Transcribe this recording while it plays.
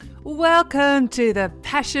Welcome to the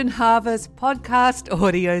Passion Harvest podcast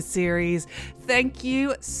audio series. Thank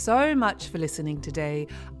you so much for listening today.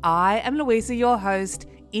 I am Louisa, your host,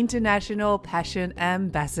 International Passion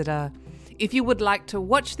Ambassador. If you would like to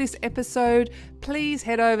watch this episode, please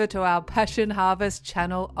head over to our Passion Harvest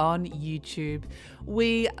channel on YouTube.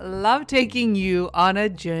 We love taking you on a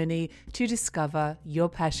journey to discover your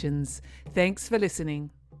passions. Thanks for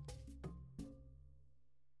listening.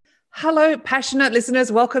 Hello, passionate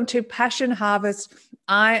listeners. Welcome to Passion Harvest.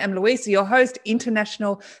 I am Louisa, your host,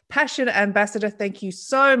 International Passion Ambassador. Thank you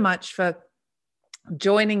so much for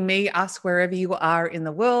joining me, us, wherever you are in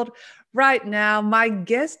the world right now. My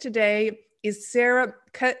guest today is Sarah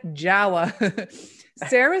Kajawa.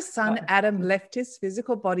 Sarah's son, Adam, left his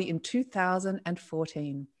physical body in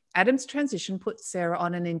 2014. Adam's transition put Sarah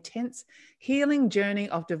on an intense healing journey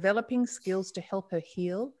of developing skills to help her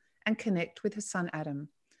heal and connect with her son, Adam.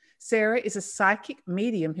 Sarah is a psychic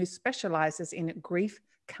medium who specializes in grief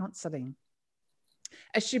counseling.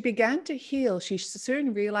 As she began to heal, she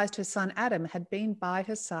soon realized her son Adam had been by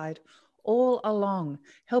her side all along,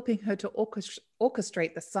 helping her to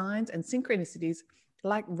orchestrate the signs and synchronicities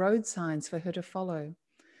like road signs for her to follow.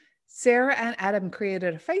 Sarah and Adam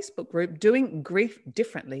created a Facebook group, Doing Grief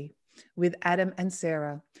Differently, with Adam and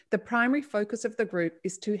Sarah. The primary focus of the group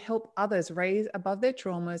is to help others raise above their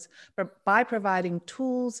traumas by providing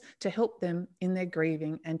tools to help them in their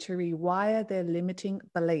grieving and to rewire their limiting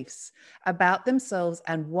beliefs about themselves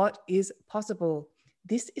and what is possible.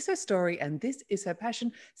 This is her story and this is her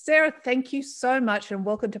passion. Sarah, thank you so much and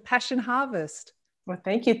welcome to Passion Harvest. Well,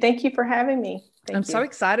 thank you. Thank you for having me. I'm so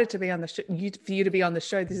excited to be on the show, for you to be on the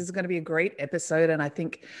show. This is going to be a great episode, and I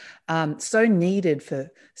think so needed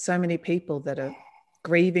for so many people that are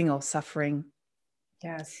grieving or suffering.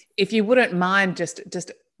 Yes. If you wouldn't mind, just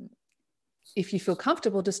if you feel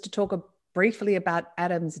comfortable, just to talk briefly about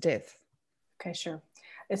Adam's death. Okay, sure.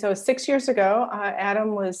 And so 6 years ago,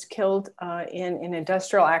 Adam was killed in an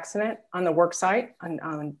industrial accident on the work site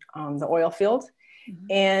on the oil field.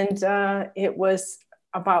 Mm-hmm. And it was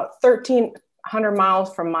about 1,300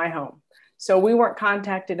 miles from my home. So we weren't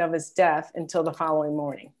contacted of his death until the following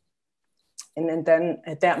morning. And then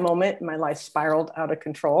at that moment, my life spiraled out of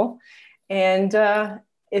control. And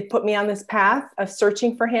it put me on this path of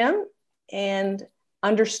searching for him and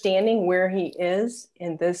understanding where he is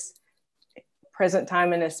in this present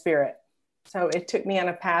time in his spirit. So it took me on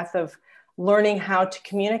a path of learning how to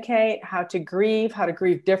communicate, how to grieve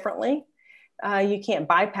differently. You can't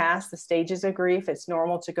bypass the stages of grief. It's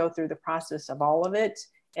normal to go through the process of all of it.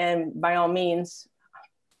 And by all means,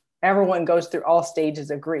 everyone goes through all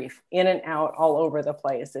stages of grief, in and out, all over the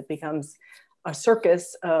place. It becomes a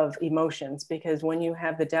circus of emotions because when you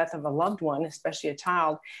have the death of a loved one, especially a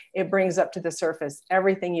child, it brings up to the surface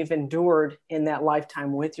everything you've endured in that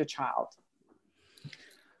lifetime with your child.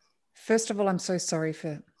 First of all, I'm so sorry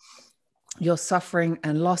for your suffering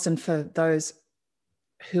and loss, and for those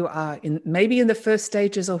who are maybe in the first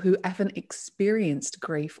stages or who haven't experienced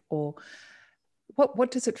grief. Or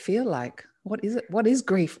what does it feel like? What is it? What is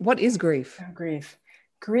grief? What is grief?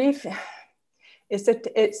 Grief is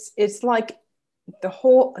it's like the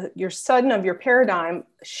whole your paradigm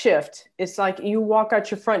shift. It's like you walk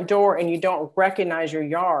out your front door and you don't recognize your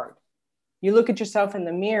yard. You look at yourself in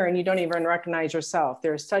the mirror and you don't even recognize yourself.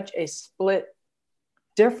 There's such a split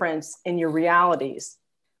difference in your realities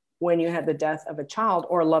when you have the death of a child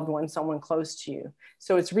or a loved one, someone close to you.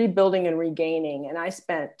 So it's rebuilding and regaining. And I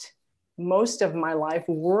spent most of my life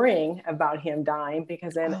worrying about him dying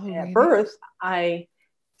because at birth, I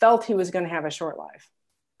felt he was going to have a short life.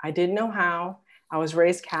 I didn't know how. I was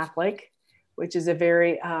raised Catholic, which is a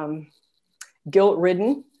very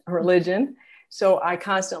guilt-ridden religion. So I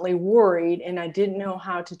constantly worried and I didn't know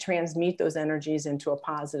how to transmute those energies into a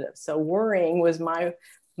positive. So worrying was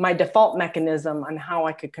my default mechanism on how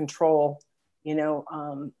I could control,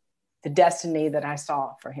 the destiny that I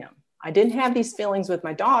saw for him. I didn't have these feelings with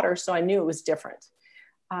my daughter, so I knew it was different.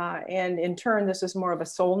 And in turn, this was more of a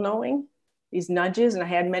soul knowing, these nudges, and I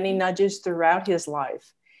had many nudges throughout his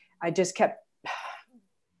life. I just kept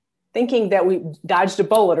thinking that we dodged a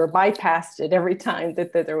bullet or bypassed it every time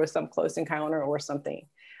that there was some close encounter or something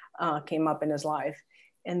came up in his life.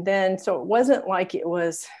 And then, so it wasn't like it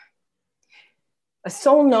was a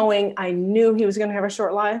soul knowing. I knew he was going to have a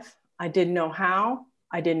short life. I didn't know how.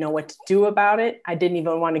 I didn't know what to do about it. I didn't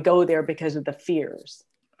even want to go there because of the fears.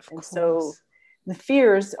 And so the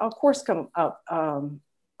fears, of course, come up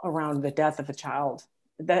around the death of a child.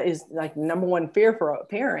 That is like number one fear for a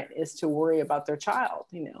parent, is to worry about their child,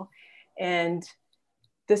 and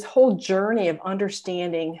this whole journey of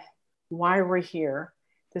understanding why we're here,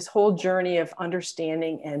 this whole journey of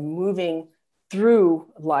understanding and moving through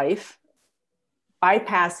life,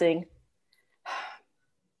 bypassing,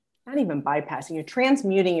 not even bypassing, you're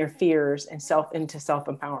transmuting your fears and into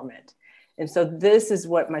self-empowerment. And so this is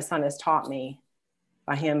what my son has taught me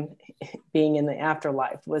by him being in the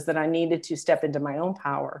afterlife, was that I needed to step into my own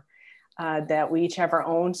power, that we each have our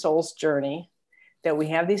own soul's journey, that we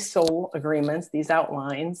have these soul agreements, these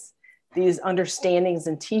outlines, these understandings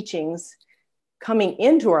and teachings coming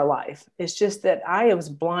into our life. It's just that I was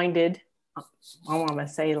blinded. I don't want to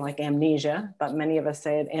say like amnesia, but many of us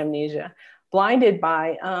say it amnesia, blinded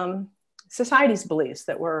by society's beliefs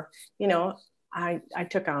that were, I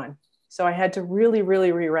took on. So I had to really,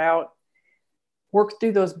 really reroute, work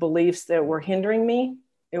through those beliefs that were hindering me.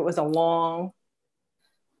 It was a long,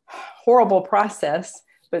 horrible process,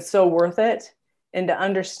 but so worth it. And to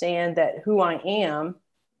understand that who I am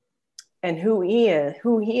and who he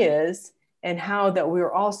is, and how that we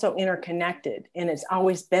were all so interconnected. And it's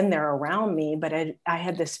always been there around me, but I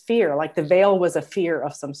had this fear, like the veil was a fear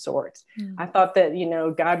of some sort. I thought that,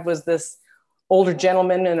 God was this older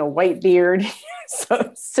gentleman in a white beard,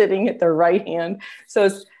 so sitting at the right hand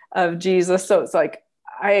of Jesus. So it's like,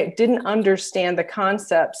 I didn't understand the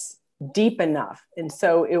concepts deep enough. And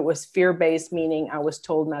so it was fear-based, meaning I was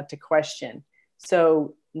told not to question.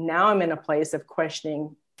 So now I'm in a place of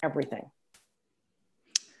questioning everything.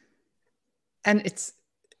 And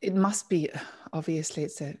it must be, obviously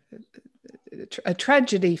it's a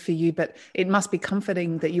tragedy for you, but it must be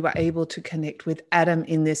comforting that you were able to connect with Adam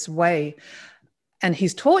in this way. And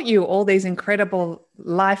he's taught you all these incredible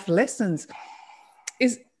life lessons.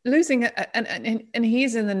 Is losing, and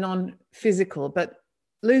he's in the non-physical, but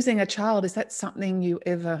losing a child, is that something you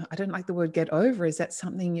ever, I don't like the word get over, is that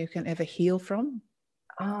something you can ever heal from?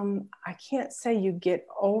 I can't say you get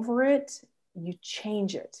over it, you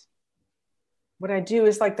change it. What I do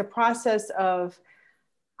is like the process of,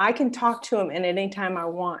 I can talk to him at any time I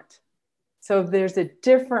want. So there's a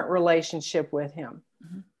different relationship with him.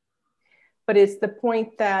 Mm-hmm. But it's the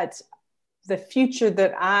point that the future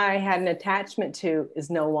that I had an attachment to is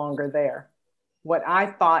no longer there. What I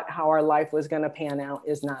thought how our life was going to pan out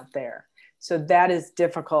is not there. So that is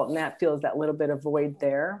difficult, and that feels that little bit of void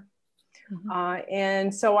there. Mm-hmm.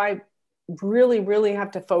 And so I really, really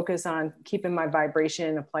have to focus on keeping my vibration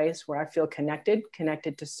in a place where I feel connected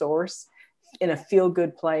to source, in a feel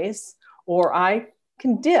good place, or I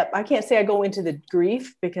can dip. I can't say I go into the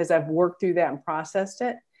grief because I've worked through that and processed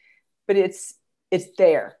it, but it's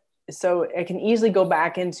there. So I can easily go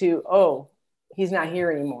back into, oh, he's not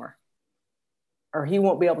here anymore, or he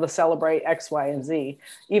won't be able to celebrate X, Y, and Z,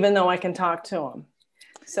 even though I can talk to him.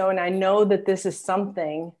 So, and I know that this is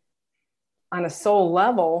something on a soul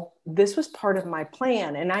level, this was part of my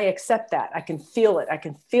plan, and I accept that. I can feel it. I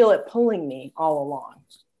can feel it pulling me all along.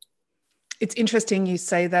 It's interesting you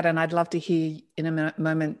say that, and I'd love to hear in a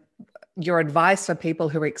moment your advice for people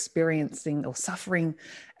who are experiencing or suffering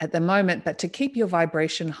at the moment, but to keep your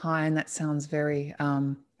vibration high, and that sounds very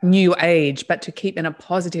new age, but to keep in a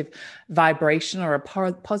positive vibration or a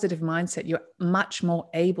positive mindset, you're much more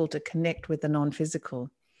able to connect with the non-physical.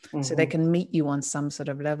 Mm-hmm. So they can meet you on some sort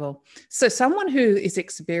of level. So someone who is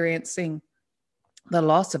experiencing the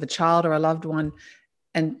loss of a child or a loved one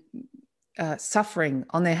and suffering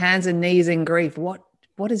on their hands and knees in grief, what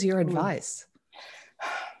is your advice?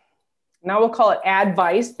 Now we'll call it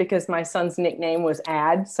advice, because my son's nickname was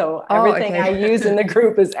Ad. So everything I use in the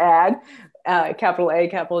group is Ad, capital A,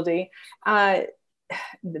 capital D. The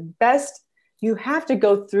best, you have to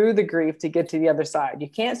go through the grief to get to the other side. You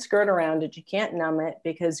can't skirt around it. You can't numb it,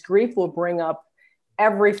 because grief will bring up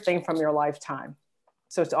everything from your lifetime.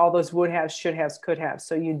 So it's all those would have, should have, could have.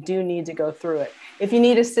 So you do need to go through it. If you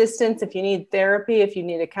need assistance, if you need therapy, if you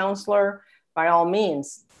need a counselor, by all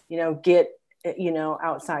means, get,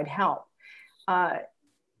 outside help.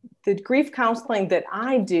 The grief counseling that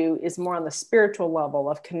I do is more on the spiritual level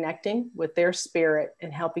of connecting with their spirit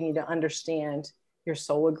and helping you to understand your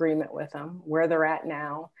soul agreement with them, where they're at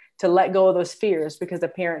now, to let go of those fears, because a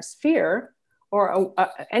parent's fear, or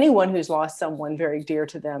anyone who's lost someone very dear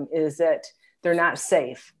to them, is that they're not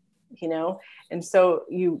safe, And so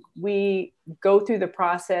we go through the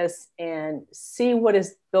process and see what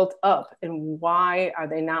is built up and why are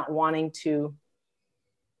they not wanting to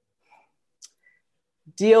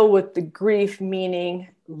deal with the grief, meaning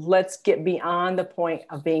let's get beyond the point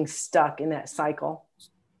of being stuck in that cycle,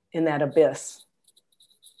 in that abyss.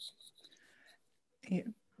 Yeah.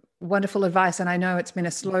 Wonderful advice. And I know it's been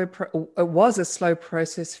it was a slow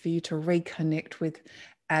process for you to reconnect with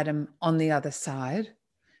Adam on the other side.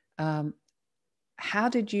 how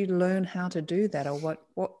did you learn how to do that? Or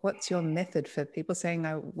what's your method for people saying,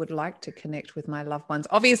 I would like to connect with my loved ones?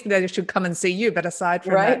 Obviously, they should come and see you, but aside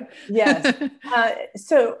from right? that. Yes.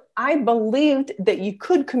 So I believed that you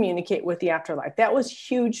could communicate with the afterlife. That was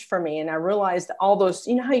huge for me. And I realized all those,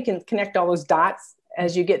 you know how you can connect all those dots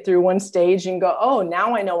as you get through one stage and go, oh,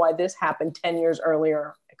 now I know why this happened 10 years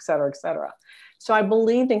earlier, et cetera, et cetera. So I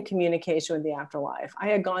believed in communication with the afterlife. I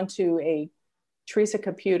had gone to a Teresa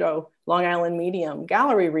Caputo, Long Island medium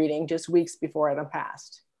gallery reading just weeks before Adam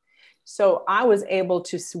passed. So I was able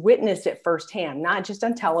to witness it firsthand, not just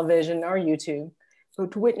on television or YouTube,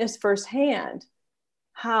 but to witness firsthand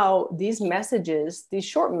how these messages, these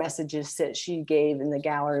short messages that she gave in the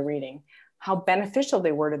gallery reading, how beneficial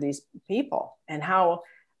they were to these people and how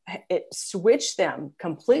it switched them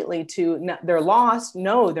completely to they're lost.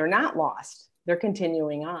 No, they're not lost. They're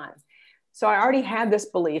continuing on. So I already had this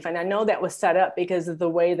belief, and I know that was set up because of the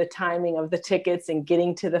way the timing of the tickets and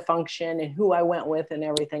getting to the function and who I went with and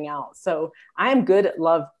everything else. So I am good at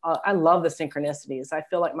love. I love the synchronicities. I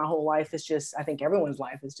feel like my whole life is just, I think everyone's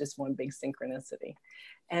life is just one big synchronicity.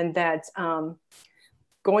 And that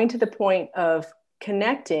going to the point of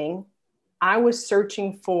connecting, I was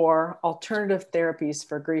searching for alternative therapies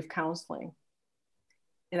for grief counseling.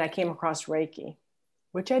 And I came across Reiki,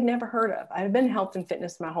 which I'd never heard of. I've been in health and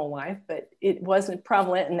fitness my whole life, but it wasn't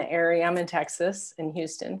prevalent in the area. I'm in Texas, in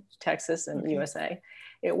Houston, Texas, and the USA.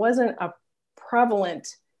 It wasn't a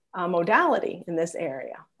prevalent modality in this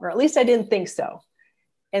area, or at least I didn't think so.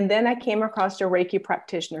 And then I came across a Reiki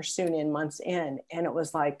practitioner soon in, months in, and it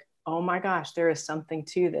was like, oh my gosh, there is something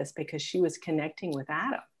to this, because she was connecting with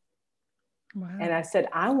Adam. Wow. And I said,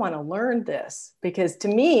 I want to learn this, because to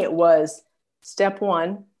me, it was step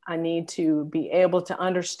one. I need to be able to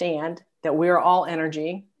understand that we're all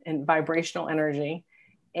energy and vibrational energy,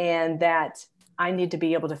 and that I need to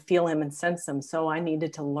be able to feel him and sense him. So I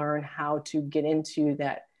needed to learn how to get into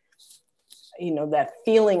that, you know, that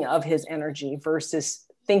feeling of his energy versus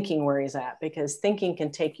thinking where he's at, because thinking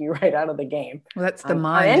can take you right out of the game. Well, that's the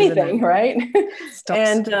mind, on anything, right? Stops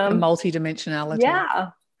and the multidimensionality. Yeah.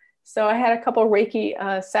 So I had a couple of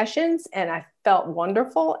Reiki sessions, and I felt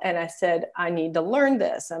wonderful. And I said, I need to learn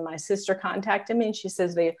this. And my sister contacted me, and she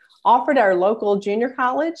says they offered our local junior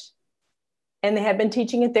college, and they had been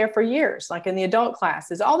teaching it there for years, like in the adult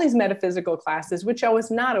classes, all these metaphysical classes, which I was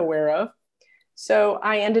not aware of. So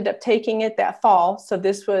I ended up taking it that fall. So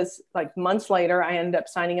this was like months later, I ended up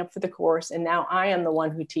signing up for the course. And now I am the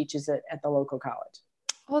one who teaches it at the local college.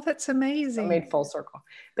 Oh, that's amazing. So I made full circle.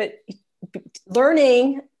 But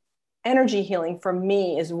learning energy healing for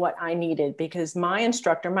me is what I needed, because my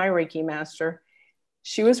instructor, my Reiki master,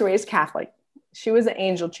 she was raised Catholic. She was an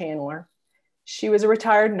angel channeler. She was a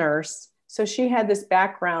retired nurse. So she had this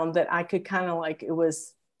background that I could kind of like, it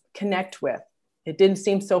was connect with. It didn't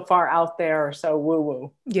seem so far out there or so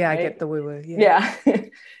woo-woo. Yeah, right? I get the woo-woo. Yeah.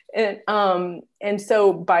 And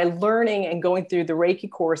so by learning and going through the Reiki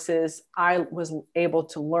courses, I was able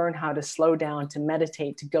to learn how to slow down, to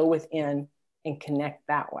meditate, to go within and connect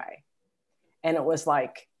that way. And it was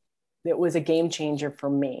like, it was a game changer for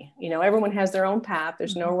me. You know, everyone has their own path.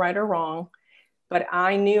 There's no right or wrong. But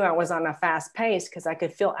I knew I was on a fast pace because I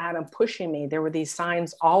could feel Adam pushing me. There were these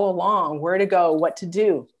signs all along, where to go, what to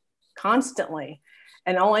do, constantly.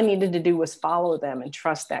 And all I needed to do was follow them and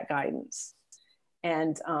trust that guidance.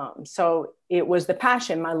 And so it was the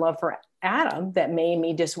passion, my love for Adam, that made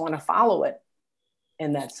me just want to follow it.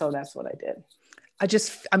 And that's what I did.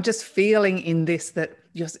 I'm just feeling in this that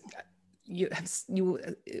you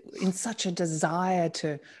in such a desire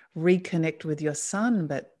to reconnect with your son,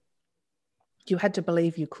 but you had to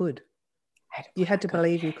believe you could. You had to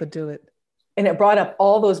believe you could do it. And it brought up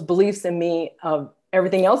all those beliefs in me of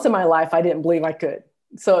everything else in my life I didn't believe I could.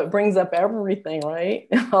 So it brings up everything, right?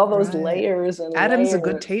 All those layers. And Adam's a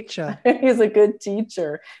good teacher. He's a good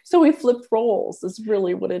teacher. So we flipped roles is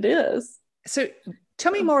really what it is. So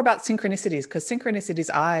tell me more about synchronicities, because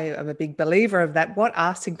synchronicities, I am a big believer of that. What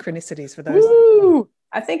are synchronicities for those? Woo!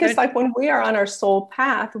 I think it's like when we are on our soul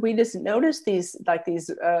path, we just notice these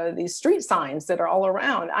street signs that are all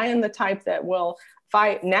around. I am the type that will,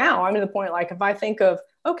 I'm to the point, like if I think of,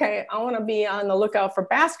 okay, I want to be on the lookout for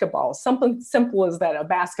basketball, something simple as that, a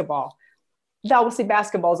basketball. I will see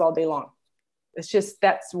basketballs all day long. It's just,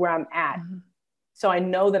 that's where I'm at. Mm-hmm. So I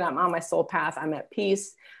know that I'm on my soul path. I'm at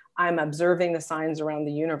peace. I'm observing the signs around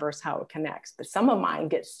the universe, how it connects. But some of mine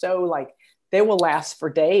get so like, they will last for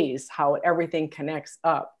days, how everything connects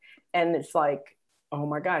up. And it's like, oh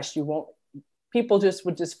my gosh, people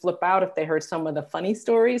would just flip out if they heard some of the funny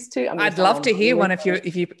stories too. I mean, I'd love to hear one if you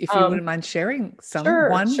wouldn't mind sharing some.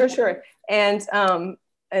 Sure. And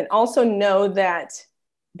and also know that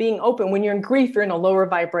being open, when you're in grief, you're in a lower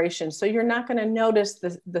vibration. So you're not going to notice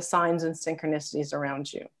the signs and synchronicities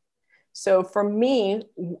around you. So for me,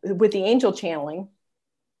 with the angel channeling,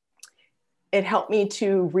 it helped me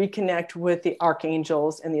to reconnect with the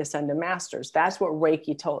archangels and the ascended masters. That's what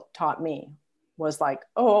Reiki taught me, was like,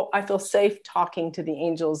 oh, I feel safe talking to the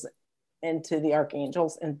angels and to the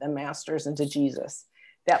archangels and the masters and to Jesus.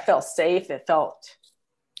 That felt safe. It felt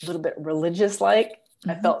a little bit religious-like.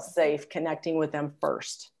 I felt safe connecting with them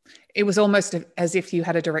first. It was almost as if you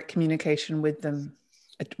had a direct communication with them.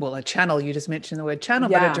 Well, a channel, you just mentioned the word channel,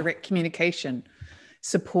 but a direct communication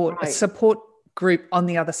support, a support group on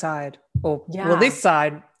the other side, or well, this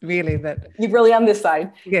side really, that you're really on this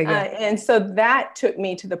side. Yeah. And so that took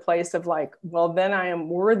me to the place of like, well, then I am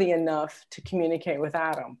worthy enough to communicate with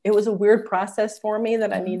Adam. It was a weird process for me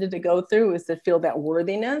that I needed to go through, is to feel that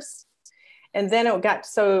worthiness. And then it got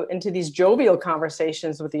so into these jovial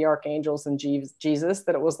conversations with the archangels and Jesus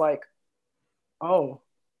that it was like, oh,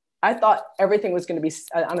 I thought everything was going to be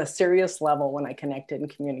on a serious level when I connected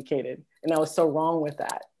and communicated. And I was so wrong with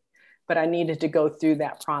that. But I needed to go through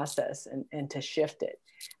that process and to shift it.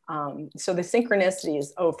 So the synchronicities,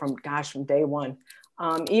 from day one,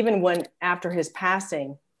 even when after his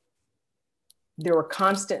passing, there were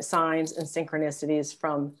constant signs and synchronicities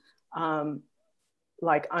from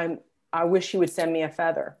I wish you would send me a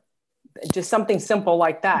feather, just something simple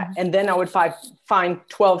like that. And then I would find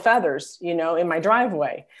 12 feathers, in my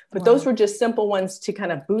driveway. But those were just simple ones to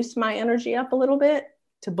kind of boost my energy up a little bit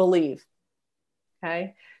to believe.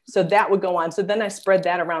 Okay. So that would go on. So then I spread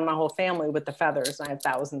that around my whole family with the feathers. I have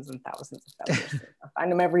thousands and thousands of feathers. I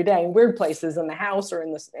find them every day in weird places in the house or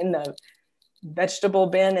in the vegetable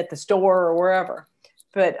bin at the store or wherever.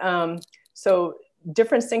 But so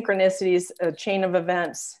different synchronicities, a chain of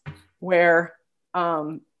events where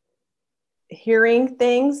hearing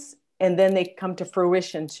things and then they come to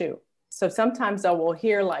fruition too. So sometimes I will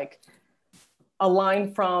hear like a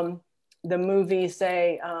line from the movie,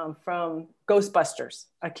 say from Ghostbusters,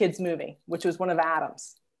 a kid's movie, which was one of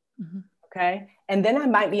Adam's. Okay. And then I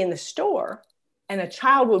might be in the store and a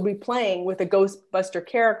child will be playing with a Ghostbuster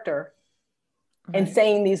character and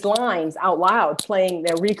saying these lines out loud,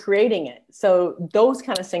 they're recreating it. So those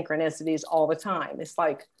kind of synchronicities all the time. It's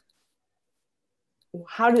like,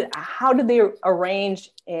 how did they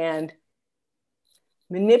arrange and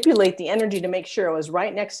manipulate the energy to make sure I was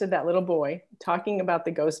right next to that little boy talking about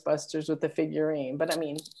the Ghostbusters with the figurine? But I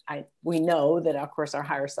mean, we know that of course our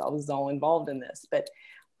higher self is all involved in this, but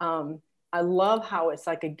I love how it's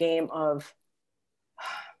like a game of,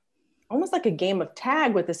 almost like a game of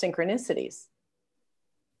tag with the synchronicities.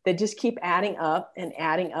 They just keep adding up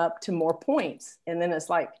to more points. And then it's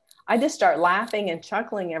like, I just start laughing and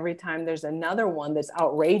chuckling every time there's another one that's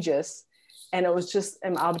outrageous. And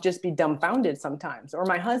I'll just be dumbfounded sometimes. Or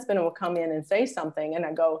my husband will come in and say something and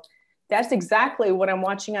I go, that's exactly what I'm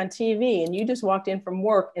watching on TV. And you just walked in from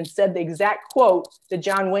work and said the exact quote that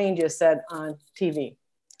John Wayne just said on TV.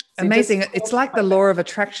 So amazing. It's like the law of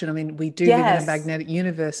attraction. I mean, we do live in a magnetic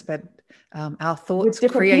universe, but our thoughts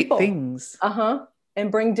create things. And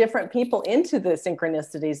bring different people into the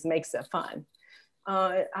synchronicities makes it fun.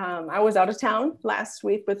 I was out of town last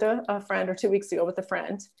week with a friend, or 2 weeks ago with a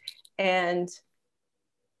friend. And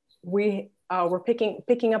we were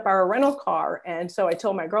picking up our rental car. And so I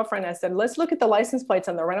told my girlfriend, I said, let's look at the license plates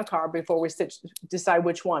on the rental car before we decide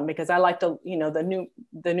which one, because I like the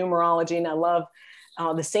numerology and I love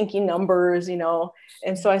the syncing numbers,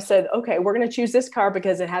 And so I said, okay, we're going to choose this car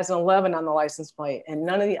because it has an 11 on the license plate and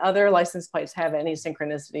none of the other license plates have any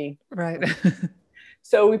synchronicity. Right.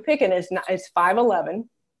 So we pick it. It's 511.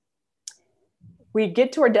 We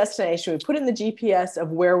get to our destination. We put in the GPS of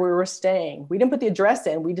where we were staying. We didn't put the address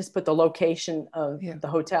in. We just put the location of the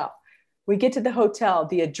hotel. We get to the hotel.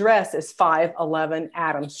 The address is 511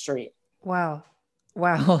 Adams Street. Wow.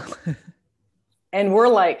 And we're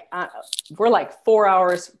like 4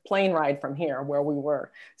 hours plane ride from here where we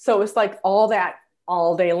were. So it's like all that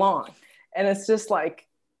all day long. And it's just like,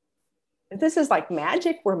 this is like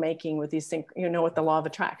magic we're making with these, with the law of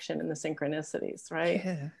attraction and the synchronicities,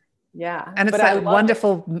 right? Yeah. And it's that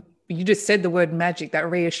wonderful, you just said the word magic, that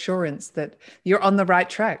reassurance that you're on the right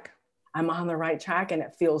track. I'm on the right track and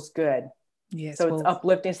it feels good. Yes. So it's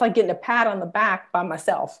uplifting. It's like getting a pat on the back by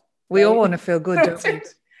myself. We all want to feel good, don't we?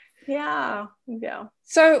 Yeah.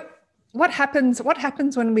 So what happens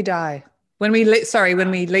when we die? When we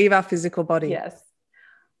leave our physical body? Yes.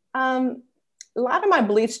 A lot of my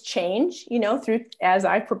beliefs change, through as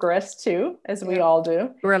I progress too, as we all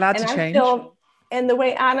do. We're allowed to change. And the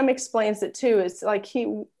way Adam explains it too, is like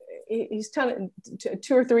he he's telling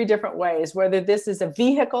two or three different ways, whether this is a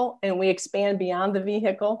vehicle and we expand beyond the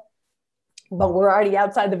vehicle, but we're already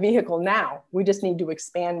outside the vehicle now. We just need to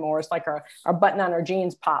expand more. It's like our button on our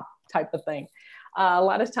jeans pop type of thing. A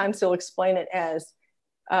lot of times he'll explain it as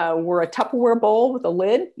we're a Tupperware bowl with a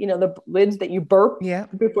lid, the lids that you burp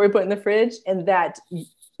before you put in the fridge. And that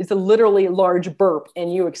is a literally large burp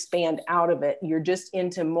and you expand out of it. You're just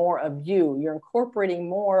into more of you. You're incorporating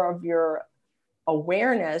more of your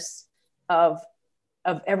awareness of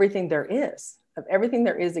everything there is,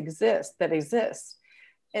 that exists.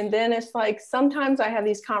 And then it's like, sometimes I have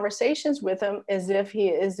these conversations with him as if he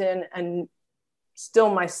is still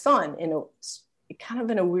my son kind of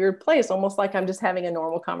in a weird place, almost like I'm just having a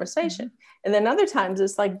normal conversation. Mm-hmm. And then other times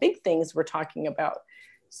it's like big things we're talking about.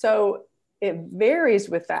 So it varies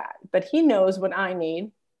with that, but he knows what I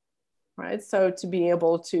need, right? So to be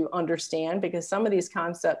able to understand, because some of these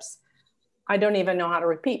concepts I don't even know how to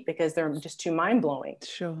repeat because they're just too mind-blowing.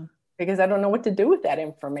 Sure. Because I don't know what to do with that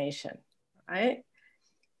information, right?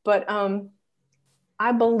 But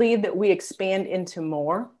I believe that we expand into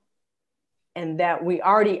more and that we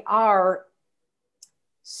already are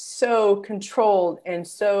so controlled and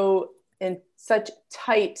so in such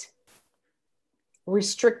tight,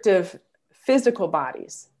 restrictive physical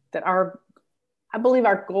bodies that I believe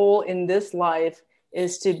our goal in this life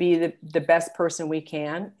is to be the best person we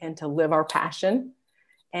can and to live our passion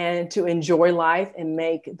and to enjoy life and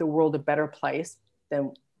make the world a better place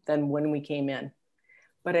than when we came in.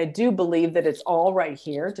 But I do believe that it's all right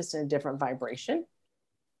here, just in a different vibration.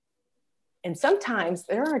 And sometimes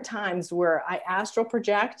there are times where I astral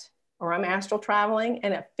project or I'm astral traveling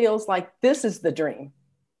and it feels like this is the dream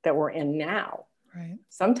that we're in now. Right.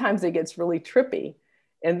 Sometimes it gets really trippy.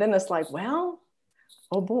 And then it's like, well,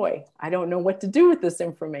 oh boy, I don't know what to do with this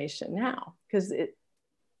information now.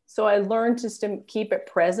 So I learned just to keep it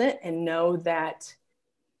present and know that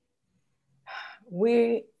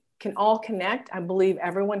we can all connect. I believe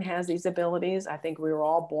everyone has these abilities. I think we were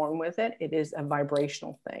all born with it. It is a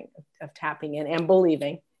vibrational thing of tapping in and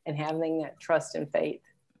believing and having that trust and faith.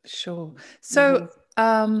 Sure. So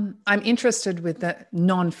I'm interested with the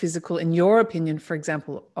non-physical, in your opinion. For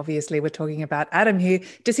example, obviously we're talking about Adam here.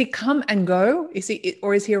 Does he come and go? Is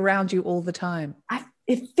he around you all the time?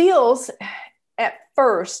 It feels, at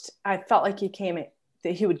first, I felt like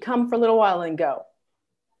that he would come for a little while and go.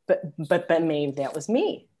 But maybe that was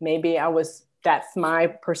me. Maybe that's my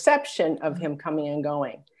perception of him coming and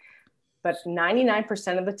going. But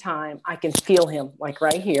 99% of the time I can feel him like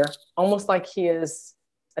right here, almost like he is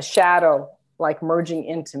a shadow, like merging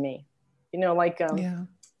into me, like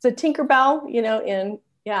it's a Tinkerbell,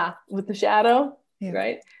 with the shadow,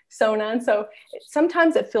 right? Sewn on. So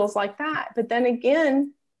sometimes it feels like that. But then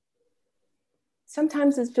again,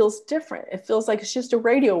 sometimes it feels different. It feels like it's just a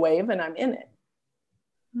radio wave and I'm in it.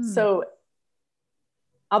 So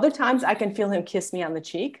other times I can feel him kiss me on the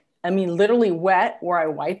cheek. I mean, literally wet where I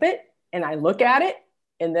wipe it and I look at it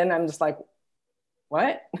and then I'm just like,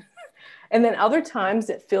 what? And then other times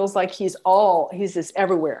it feels like he's just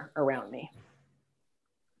everywhere around me.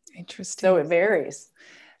 Interesting. So it varies.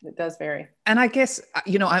 It does vary. And I guess,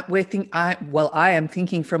 I am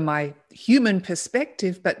thinking from my human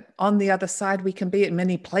perspective, but on the other side, we can be at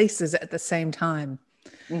many places at the same time.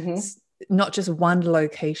 Mm-hmm. Not just one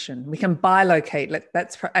location. We can bilocate.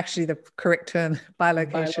 That's actually the correct term,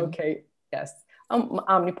 bilocation. Bilocate, yes.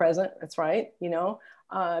 Omnipresent, that's right.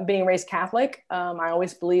 Being raised Catholic, I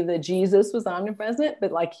always believed that Jesus was omnipresent,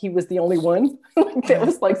 but like he was the only one. That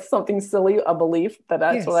was like something silly, a belief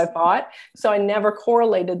that's what I thought. So I never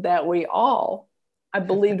correlated that I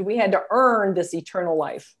believed we had to earn this eternal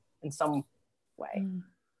life in some way.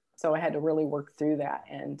 So I had to really work through that.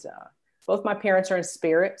 And both my parents are in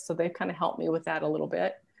spirit, so they've kind of helped me with that a little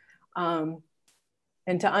bit. And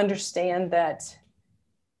to understand that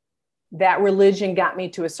religion got me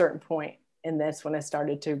to a certain point. And that's when I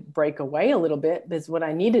started to break away a little bit. That's what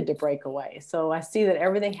I needed to break away. So I see that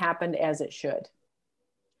everything happened as it should.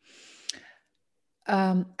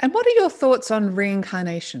 And what are your thoughts on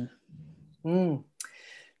reincarnation?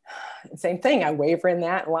 Same thing. I waver in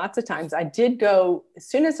that lots of times. I did go, as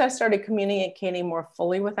soon as I started communicating more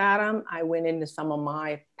fully with Adam, I went into some of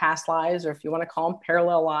my past lives, or if you want to call them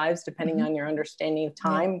parallel lives, depending on your understanding of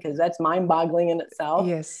time, because that's mind-boggling in itself.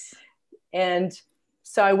 Yes. And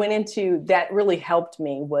so I went into, that really helped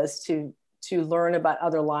me, was to learn about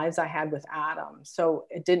other lives I had with Adam. So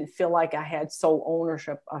it didn't feel like I had sole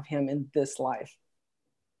ownership of him in this life.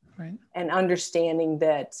 Right. And understanding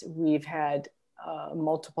that we've had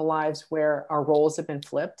multiple lives where our roles have been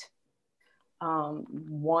flipped.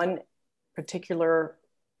 One particular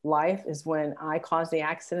life is when I caused the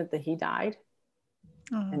accident that he died.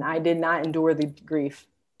 Oh. And I did not endure the grief.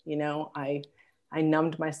 You know, I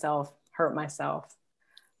numbed myself, hurt myself.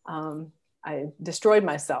 I destroyed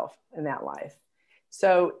myself in that life.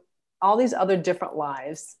 So all these other different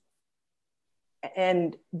lives,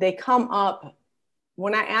 and they come up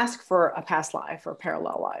when I ask for a past life or a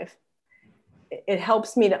parallel life. It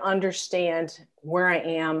helps me to understand where I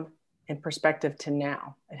am in perspective to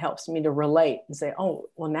now. It helps me to relate and say, oh,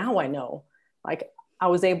 well, now I know. Like I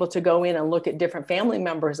was able to go in and look at different family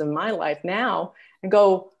members in my life now and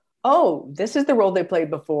go, oh, this is the role they played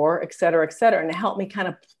before, et cetera, et cetera. And it helped me kind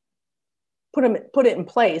of put it in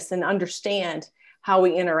place and understand how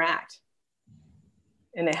we interact.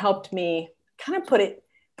 And it helped me kind of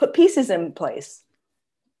put pieces in place.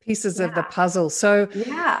 Pieces of the puzzle. So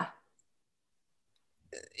yeah.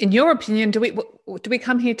 In your opinion, do we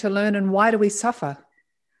come here to learn, and why do we suffer?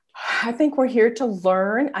 I think we're here to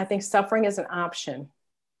learn. I think suffering is an option.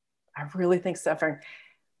 I really think suffering.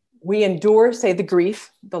 We endure, say, the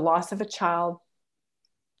grief, the loss of a child,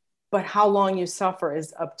 but how long you suffer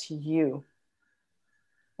is up to you.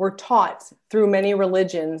 We're taught through many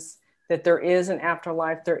religions that there is an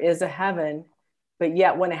afterlife, there is a heaven, but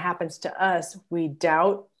yet when it happens to us, we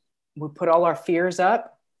doubt, we put all our fears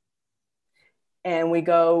up, and we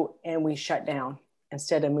go and we shut down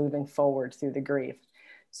instead of moving forward through the grief.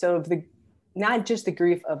 So not just the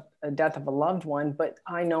grief of a death of a loved one, but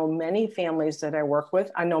I know many families that I work with.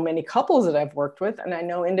 I know many couples that I've worked with, and I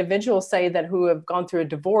know individuals say that who have gone through a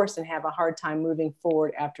divorce and have a hard time moving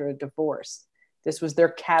forward after a divorce. This was their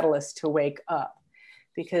catalyst to wake up,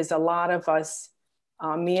 because a lot of us,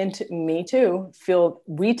 me too, feel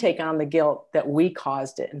we take on the guilt that we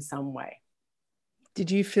caused it in some way. Did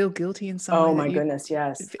you feel guilty in some way? Oh my goodness,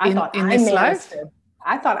 yes. I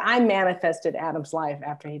thought I manifested Adam's life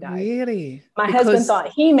after he died. Really? My husband thought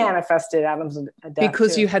he manifested Adam's death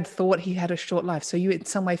because too. You had thought he had a short life, so you in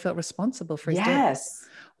some way felt responsible for his death. Yes.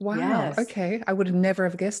 Wow. Yes. Okay, I would have never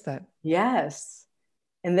have guessed that. Yes.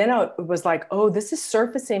 And then I was like, oh, this is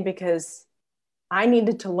surfacing because I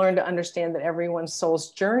needed to learn to understand that everyone's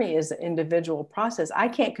soul's journey is an individual process. I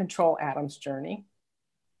can't control Adam's journey.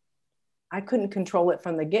 I couldn't control it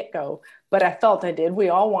from the get-go, but I felt I did. We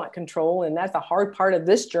all want control. And that's a hard part of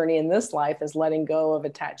this journey in this life, is letting go of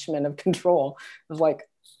attachment of control. It was like,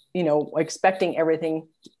 expecting everything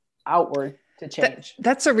outward to change.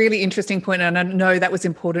 That's a really interesting point. And I know that was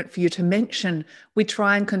important for you to mention. We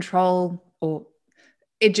try and control or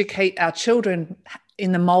educate our children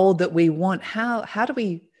in the mold that we want. How do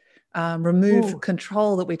we remove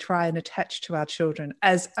control that we try and attach to our children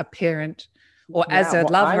as a parent? Or as a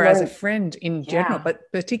lover, as a friend in general, but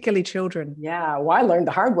particularly children. Yeah, well, I learned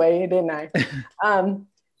the hard way, didn't I? And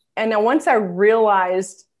then once I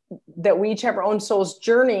realized that we each have our own soul's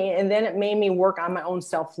journey, and then it made me work on my own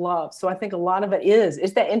self-love. So I think a lot of it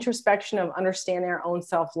is that introspection of understanding our own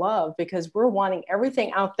self-love, because we're wanting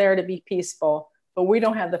everything out there to be peaceful, but we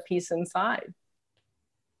don't have the peace inside.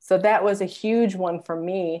 So that was a huge one for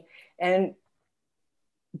me. And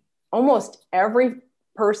almost every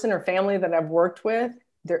person or family that I've worked with,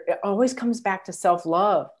 it always comes back to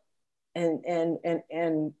self-love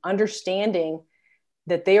and understanding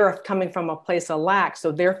that they are coming from a place of lack.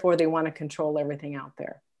 So therefore they want to control everything out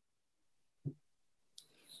there.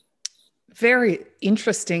 Very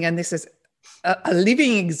interesting. And this is a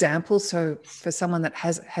living example. So for someone that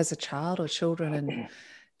has a child or children, and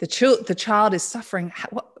the child is suffering,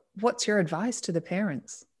 what's your advice to the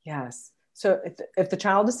parents? Yes. So if the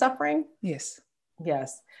child is suffering? Yes.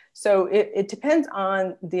 Yes. So it depends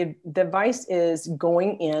on the advice is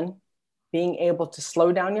going in, being able to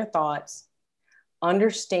slow down your thoughts,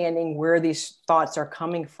 understanding where these thoughts are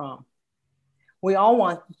coming from. We all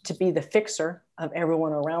want to be the fixer of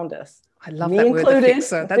everyone around us. I love that word, the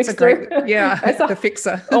fixer. That's a great, the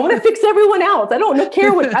fixer. I want to fix everyone else. I don't want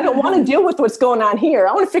to deal with what's going on here.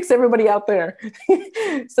 I want to fix everybody out there.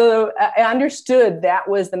 So I understood that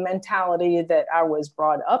was the mentality that I was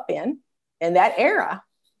brought up in that era,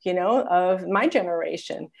 of my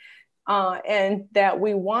generation. And that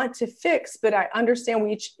we want to fix, but I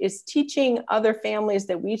understand is teaching other families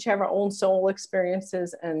that we each have our own soul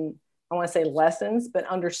experiences, and I want to say lessons, but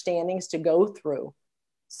understandings to go through.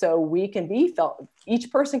 So we can be felt, each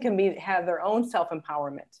person can have their own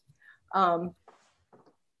self-empowerment. And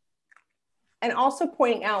also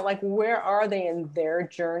pointing out, like, where are they in their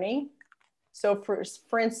journey? So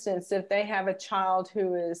for instance, if they have a child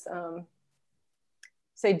who is,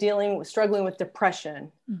 say, struggling with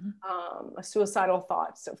depression, suicidal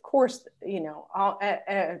thoughts, of course,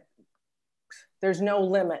 there's no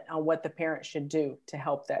limit on what the parent should do to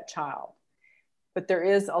help that child. but there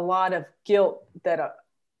is a lot of guilt that a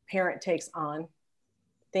parent takes on,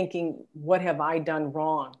 thinking, what have I done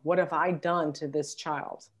wrong? What have I done to this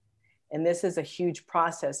child? And this is a huge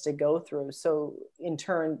process to go through. So in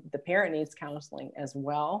turn, the parent needs counseling as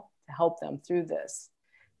well to help them through this,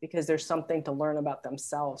 because there's something to learn about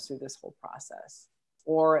themselves through this whole process,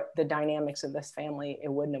 or the dynamics of this family.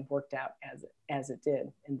 It wouldn't have worked out as it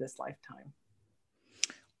did in this lifetime.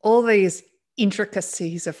 All these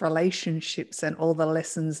intricacies of relationships and all the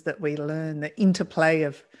lessons that we learn, the interplay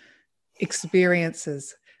of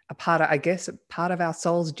experiences, a part of our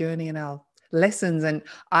soul's journey and our lessons. And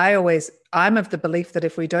I'm of the belief that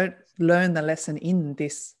if we don't learn the lesson in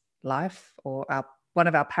this life, or one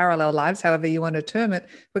of our parallel lives, however you want to term it,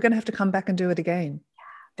 we're going to have to come back and do it again.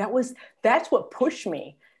 That's what pushed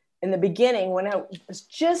me in the beginning, when I was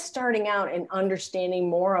just starting out and understanding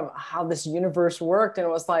more of how this universe worked. And it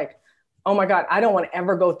was like, oh my God, I don't want to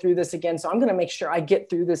ever go through this again. So I'm going to make sure I get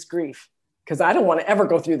through this grief, because I don't want to ever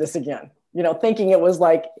go through this again. Thinking it was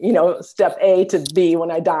like, step A to B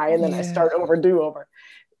when I die, and then I start over, do over.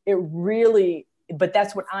 But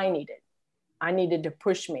that's what I needed. I needed to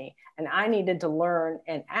push me, and I needed to learn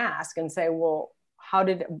and ask and say, well,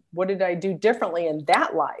 what did I do differently in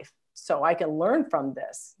that life, so I can learn from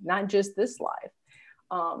this, not just this life.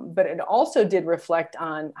 But it also did reflect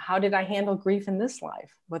on, how did I handle grief in this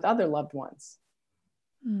life with other loved ones?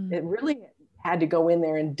 It really had to go in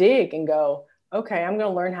there and dig and go, okay, I'm going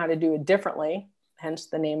to learn how to do it differently. Hence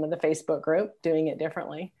the name of the Facebook group, Doing It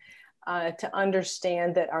Differently, to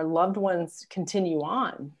understand that our loved ones continue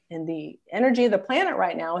on. And the energy of the planet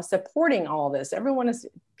right now is supporting all this. Everyone is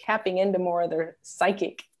tapping into more of their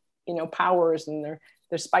psychic, powers and their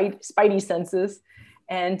spidey senses,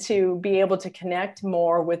 and to be able to connect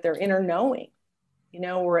more with their inner knowing.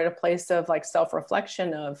 We're at a place of like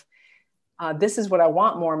self-reflection of, this is what I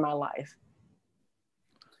want more in my life.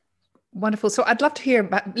 Wonderful. So I'd love to hear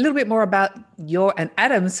a little bit more about your and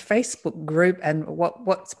Adam's Facebook group, and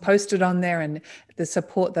what's posted on there, and the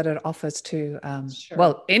support that it offers to,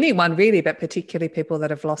 well, anyone really, but particularly people that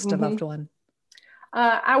have lost a loved one.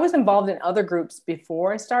 I was involved in other groups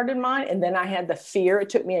before I started mine. And then I had the fear. It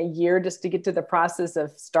took me a year just to get to the process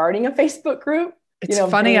of starting a Facebook group. It's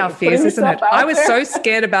funny our fears, isn't it? I was so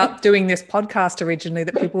scared about doing this podcast originally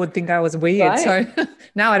that people would think I was weird. Right. So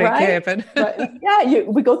now I don't care. But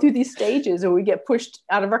we go through these stages, or we get pushed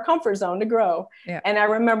out of our comfort zone to grow. Yeah. And I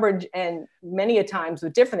remember, and many a times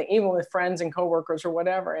with different, even with friends and coworkers or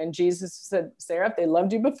whatever. And Jesus said, Sarah, if they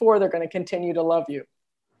loved you before, they're going to continue to love you.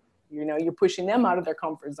 You're pushing them out of their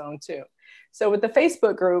comfort zone too. So with the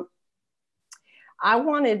Facebook group, I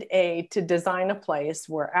wanted to design a place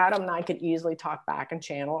where Adam and I could easily talk back and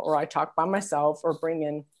channel, or I talk by myself, or bring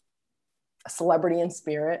in a celebrity in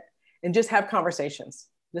spirit and just have conversations.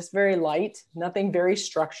 Just very light, nothing very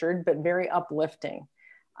structured, but very uplifting.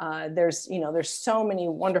 There's so many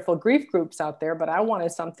wonderful grief groups out there, but I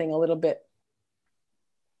wanted something a little bit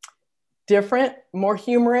different, more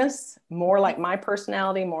humorous, more like my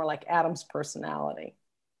personality, more like Adam's personality.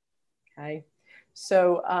 Okay.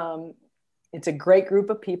 So, it's a great group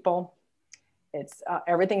of people. It's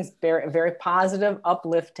everything's very, very positive,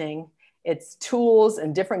 uplifting. It's tools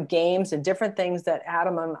and different games and different things that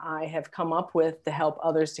Adam and I have come up with to help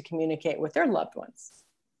others to communicate with their loved ones.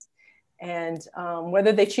 And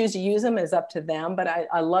whether they choose to use them is up to them. But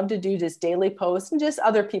I love to do just daily posts and just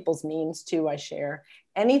other people's memes too. I share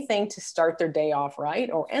anything to start their day off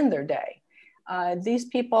right, or end their day. These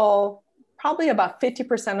people, probably about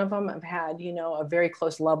 50% of them have had, a very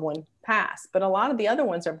close loved one pass, but a lot of the other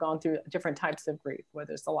ones have gone through different types of grief,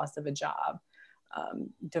 whether it's the loss of a job,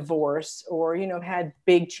 divorce, or, had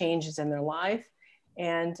big changes in their life.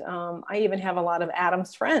 And I even have a lot of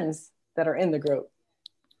Adam's friends that are in the group.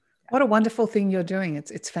 What a wonderful thing you're doing.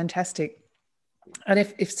 It's fantastic. And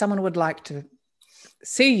if someone would like to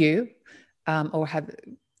see you or have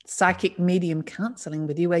psychic medium counseling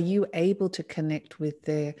with you, are you able to connect with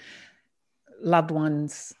their loved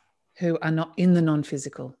ones who are not in the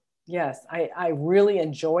non-physical? Yes, I really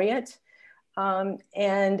enjoy it.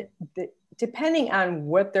 Depending on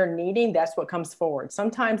what they're needing, that's what comes forward.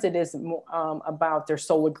 Sometimes it is about their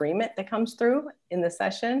soul agreement that comes through in the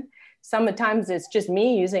session. Sometimes it's just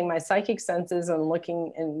me using my psychic senses and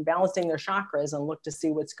looking and balancing their chakras and look to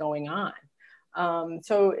see what's going on.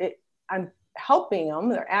 I'm helping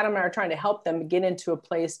them. Adam and I are trying to help them get into a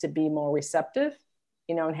place to be more receptive,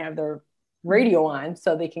 and have their radio on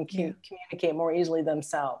so they can communicate more easily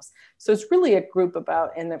themselves. So it's really a group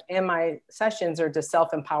about, and my sessions are to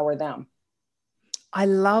self-empower them. I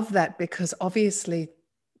love that, because obviously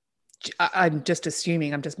I'm just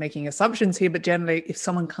assuming, I'm just making assumptions here, but generally if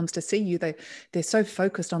someone comes to see you, they're so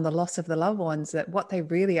focused on the loss of the loved ones that what they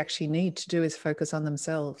really actually need to do is focus on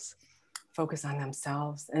themselves. Focus on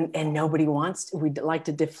themselves. And nobody wants to, we'd like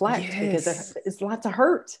to deflect because it's lots of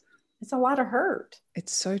hurt. It's a lot of hurt.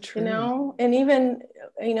 It's so true. You know, and even,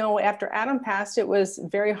 you know, after Adam passed, it was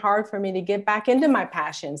very hard for me to get back into my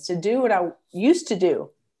passions, to do what I used to do,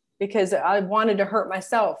 because I wanted to hurt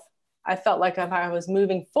myself. I felt like if I was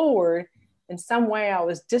moving forward in some way, I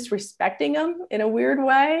was disrespecting him in a weird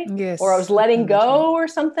way, yes, or I was letting go or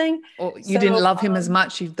something. Or you didn't love him as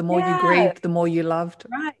much. The more you grieved, the more you loved.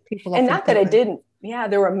 Right. People and not that I didn't. Yeah,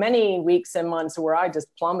 there were many weeks and months where I just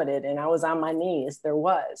plummeted and I was on my knees. There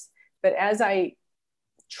was. But as I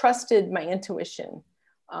trusted my intuition,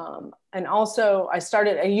 and also I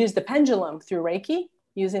used the pendulum through Reiki,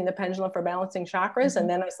 using the pendulum for balancing chakras. Mm-hmm. And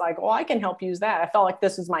then I was like, oh, I can help use that. I felt like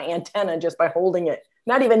this is my antenna just by holding it,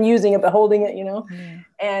 not even using it, but holding it, you know? Yeah.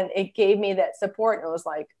 And it gave me that support. And it was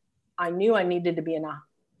like, I knew I needed to be in a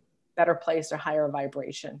better place or higher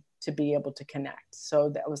vibration to be able to connect. So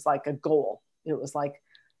that was like a goal. It was like,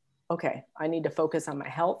 okay, I need to focus on my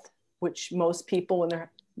health, which most people when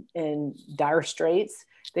they're in dire straits,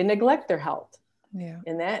 they neglect their health. Yeah.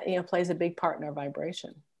 And that, you know, plays a big part in our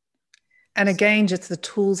vibration. And again, just the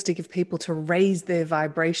tools to give people to raise their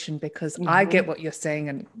vibration, because mm-hmm. I get what you're saying.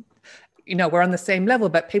 And, you know, we're on the same level,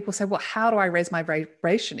 but people say, well, how do I raise my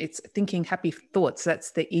vibration? It's thinking happy thoughts.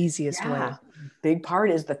 That's the easiest way. Big part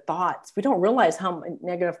is the thoughts. We don't realize how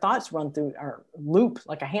negative thoughts run through our loop,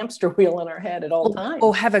 like a hamster wheel in our head at all times.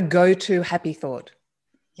 Or have a go-to happy thought.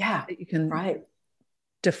 Yeah. That you can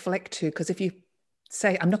deflect to. Because if you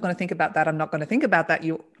say, I'm not going to think about that, I'm not going to think about that,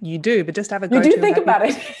 you do, but just have a go-to. You do think about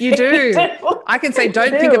it. You do. I can say,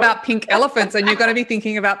 don't think about pink elephants, and you're going to be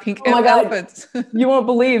thinking about pink elephants. You won't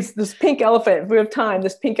believe this pink elephant. If we have time,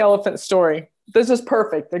 this pink elephant story. This is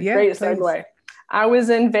perfect. The great segue. I was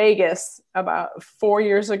in Vegas about 4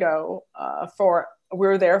 years ago we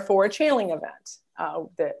were there for a channeling event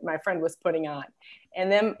that my friend was putting on. And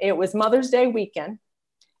then it was Mother's Day weekend.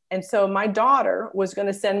 And so my daughter was going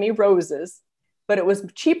to send me roses, but it was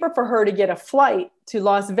cheaper for her to get a flight to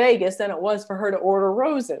Las Vegas than it was for her to order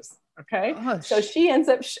roses. Okay. Gosh. So she ends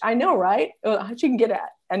up, I know, right? She can get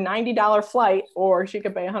a $90 flight, or she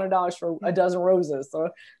could pay $100 for a dozen roses. So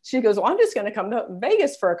she goes, well, I'm just going to come to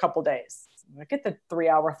Vegas for a couple days. I get the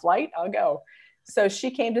 3-hour flight, I'll go. So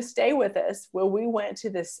she came to stay with us. Well, we went to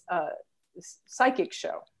this psychic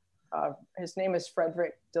show. His name is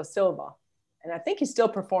Frederick Da Silva. And I think he still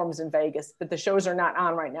performs in Vegas, but the shows are not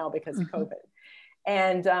on right now because of COVID.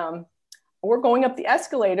 And we're going up the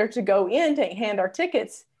escalator to go in to hand our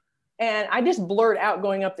tickets. And I just blurt out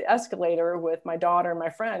going up the escalator with my daughter and my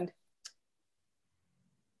friend,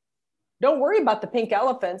 don't worry about the pink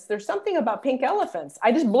elephants. There's something about pink elephants.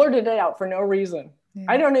 I just blurted it out for no reason. Yeah.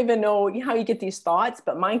 I don't even know how you get these thoughts,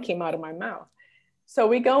 but mine came out of my mouth. So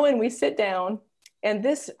we go in, we sit down, and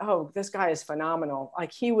this guy is phenomenal.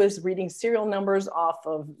 Like, he was reading serial numbers off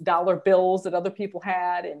of dollar bills that other people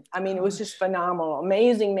had. And I mean, it was just phenomenal,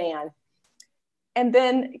 amazing man. And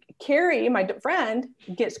then Carrie, my friend,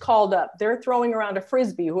 gets called up. They're throwing around a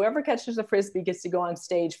Frisbee. Whoever catches the Frisbee gets to go on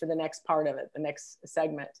stage for the next part of it, the next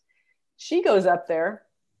segment. She goes up there,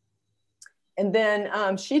 and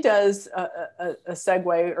then she does a segue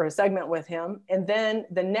or a segment with him. And then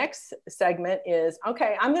the next segment is,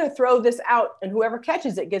 okay, I'm going to throw this out, and whoever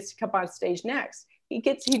catches it gets to come on stage next. He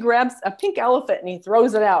grabs a pink elephant and he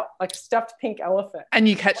throws it out, like a stuffed pink elephant. And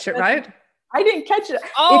you catch it, right? I didn't catch it.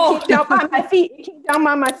 Oh. It came down by my feet. It came down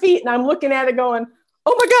by my feet, and I'm looking at it going,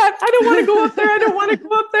 oh my God, I don't want to go up there. I don't want to go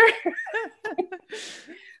up there.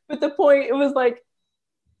 But the point, it was like,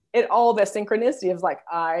 all the synchronicity of, like,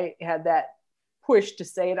 I had that push to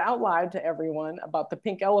say it out loud to everyone about the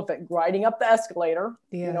pink elephant riding up the escalator,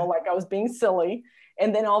 you know, like I was being silly.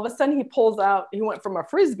 And then all of a sudden he went from a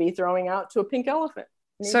Frisbee throwing out to a pink elephant.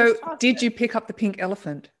 So did you pick up the pink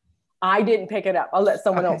elephant? I didn't pick it up. I'll let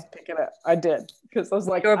someone else pick it up. I did. Because I was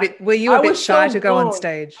like, were you a bit shy to go on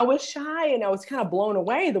stage? I was shy, and I was kind of blown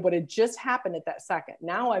away that what had just happened at that second.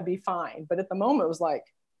 Now I'd be fine. But at the moment, it was like,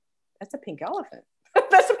 that's a pink elephant.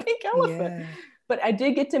 That's a pink elephant. Yeah. But I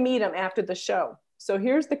did get to meet him after the show. So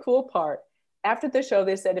here's the cool part. After the show,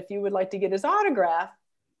 they said, if you would like to get his autograph,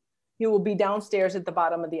 he will be downstairs at the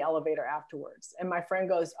bottom of the elevator afterwards. And my friend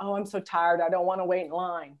goes, oh, I'm so tired. I don't want to wait in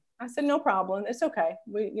line. I said, no problem. It's okay.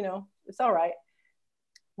 It's all right.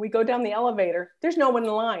 We go down the elevator. There's no one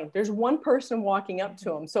in line. There's one person walking up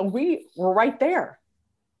to him. So we were right there.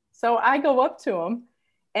 So I go up to him,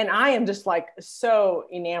 and I am just like so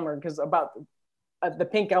enamored about the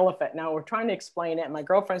pink elephant. Now we're trying to explain it. My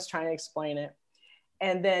girlfriend's trying to explain it.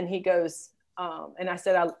 And then he goes, and I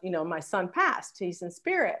said, my son passed, he's in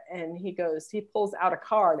spirit. And he pulls out a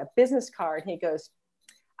card, a business card. And he goes,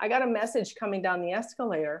 I got a message coming down the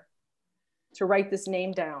escalator to write this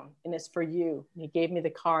name down, and it's for you. And he gave me the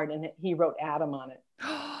card, and he wrote Adam on it.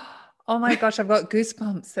 Oh my gosh, I've got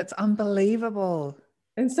goosebumps. That's unbelievable.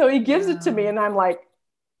 And so he gives it to me, and I'm like,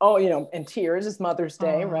 oh, in tears. It's Mother's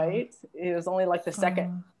Day, right? It was only like the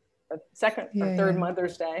second or third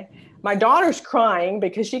Mother's Day. My daughter's crying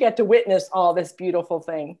because she got to witness all this beautiful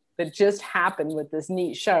thing that just happened with this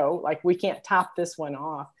neat show. Like, we can't top this one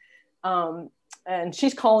off. And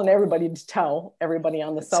she's calling everybody to tell everybody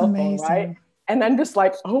on the cell phone, right? And I'm just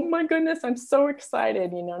like, oh my goodness, I'm so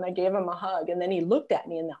excited, and I gave him a hug. And then he looked at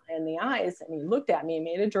me in the eyes, and he looked at me and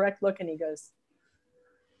made a direct look, and he goes,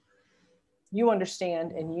 you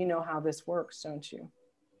understand and you know how this works, don't you?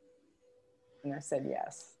 And I said,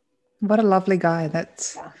 yes. What a lovely guy.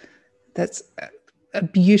 That's a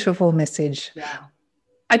beautiful message. Yeah.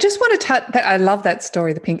 I just want to touch that. I love that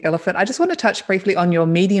story, the pink elephant. I just want to touch briefly on your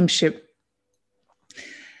mediumship.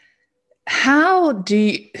 How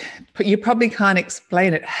do you probably can't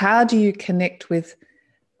explain it. How do you connect with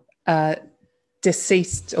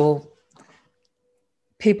deceased or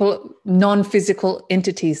people, non-physical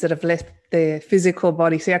entities that have left their physical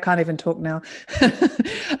body? See, I can't even talk now.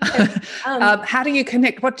 How do you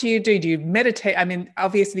connect? What do you do? Do you meditate? I mean,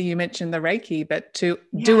 obviously you mentioned the Reiki, but to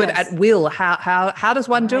do it at will, how does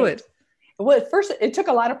one do it? Well, at first, it took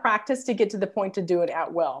a lot of practice to get to the point to do it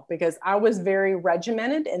at will, because I was very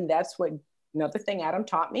regimented. And that's what another thing Adam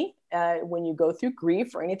taught me. When you go through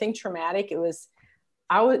grief or anything traumatic,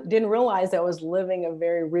 didn't realize I was living a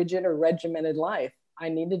very rigid or regimented life. I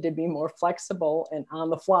needed to be more flexible and on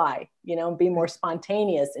the fly, be more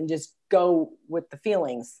spontaneous and just go with the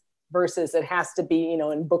feelings versus it has to be,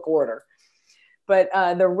 in book order. But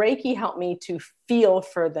the Reiki helped me to feel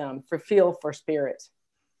for them, feel for spirit.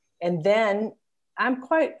 And then I'm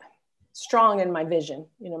quite strong in my vision,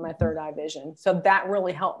 my third eye vision. So that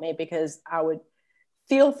really helped me, because I would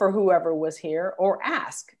feel for whoever was here or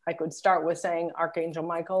ask. I could start with saying, Archangel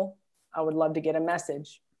Michael, I would love to get a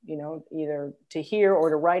message, either to hear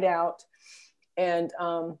or to write out. And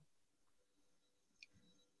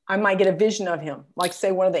I might get a vision of him, like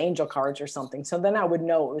say one of the angel cards or something. So then I would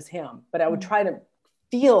know it was him, but I would try to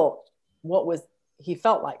feel what he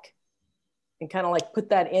felt like, and kind of like put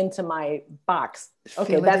that into my box.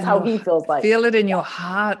 Okay, that's how he feels like. Feel it in your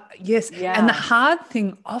heart. Yes. Yeah. And the hard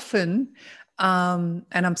thing often, and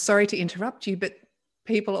I'm sorry to interrupt you, but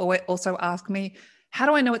people also ask me, how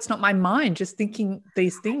do I know it's not my mind just thinking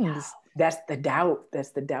these things? That's the doubt.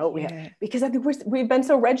 We have, because I think we've been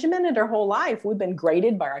so regimented our whole life. We've been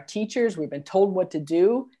graded by our teachers. We've been told what to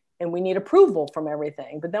do, and we need approval from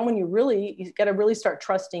everything. But then when you got to really start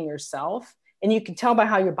trusting yourself, and you can tell by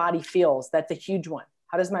how your body feels. That's a huge one.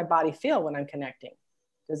 How does my body feel when I'm connecting?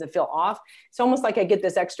 Does it feel off? It's almost like I get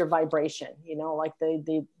this extra vibration, like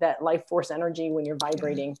that life force energy when you're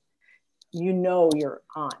vibrating, you're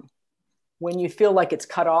on. When you feel like it's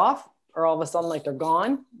cut off, or all of a sudden like they're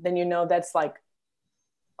gone, then that's like,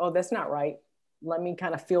 oh, that's not right. Let me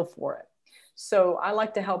kind of feel for it. So I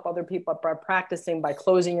like to help other people by practicing by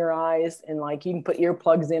closing your eyes, and like you can put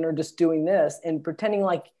earplugs in or just doing this and pretending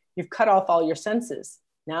like you've cut off all your senses.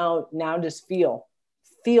 Now just feel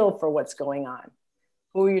for what's going on.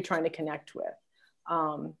 Who are you trying to connect with?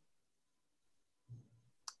 A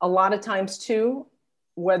lot of times too,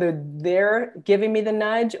 whether they're giving me the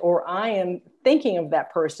nudge or I am thinking of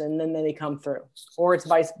that person, then they come through, or it's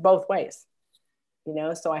both ways,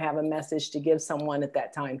 so I have a message to give someone at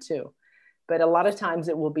that time too. But a lot of times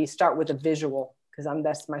it will start with a visual, because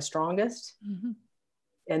that's my strongest. Mm-hmm.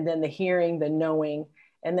 And then the hearing, the knowing,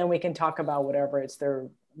 and then we can talk about whatever it's their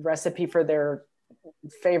recipe for their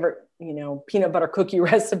favorite, peanut butter cookie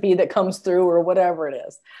recipe that comes through, or whatever it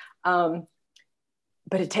is.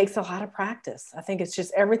 But it takes a lot of practice. I think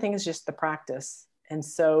everything is just the practice. And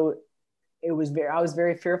so I was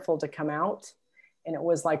very fearful to come out. And it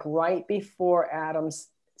was like right before Adam's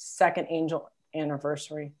second angel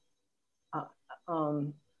anniversary.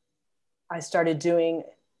 I started doing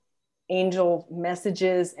angel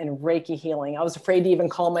messages and Reiki healing. I was afraid to even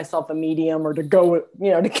call myself a medium or to go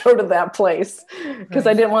to that place, because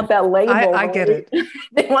I didn't want that label. I get it.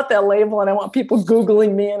 They want that label, and I want people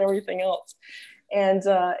Googling me and everything else. And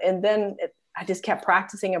then I just kept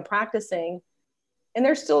practicing and practicing. And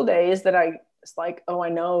there's still days that it's like, oh, I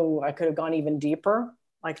know I could have gone even deeper,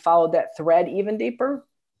 like followed that thread even deeper,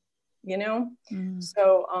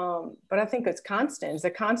 So, but I think it's constant. It's a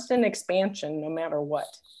constant expansion no matter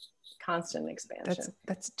what. constant expansion.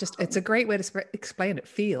 That's just, it's a great way to explain it.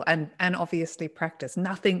 Feel and obviously practice.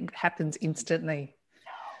 Nothing happens instantly.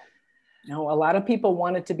 No, a lot of people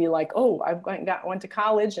want it to be like, oh, went to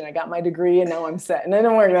college and I got my degree and now I'm set. And it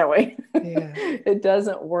doesn't work that way. Yeah. It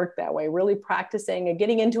doesn't work that way. Really practicing and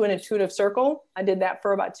getting into an intuitive circle. I did that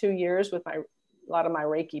for about 2 years with a lot of my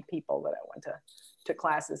Reiki people that I went to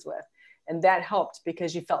classes with. And that helped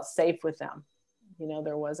because you felt safe with them. You know,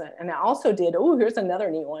 there wasn't. And I also did, here's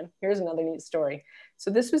another neat one. Here's another neat story.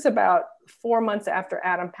 So this was about 4 months after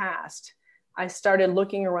Adam passed. I started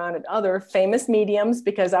looking around at other famous mediums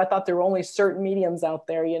because I thought there were only certain mediums out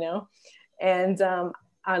there, you know. And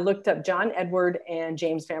I looked up John Edward and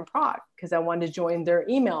James Van Praagh because I wanted to join their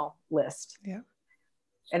email list. Yeah.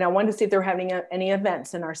 And I wanted to see if they were having any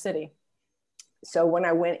events in our city. So when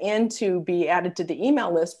I went in to be added to the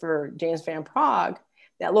email list for James Van Praagh,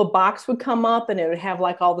 that little box would come up and it would have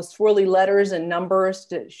like all the swirly letters and numbers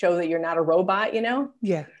to show that you're not a robot, you know?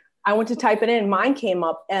 Yeah. I went to type it in. Mine came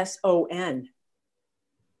up SON.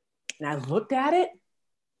 And I looked at it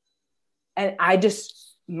and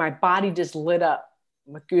my body just lit up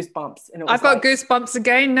with goosebumps. And it was I've got goosebumps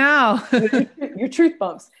again now. your truth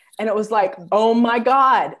bumps. And it was like, oh my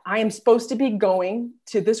God, I am supposed to be going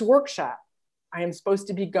to this workshop. I am supposed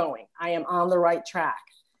to be going. I am on the right track.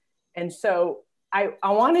 And so I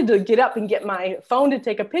wanted to get up and get my phone to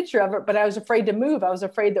take a picture of it, but I was afraid to move. I was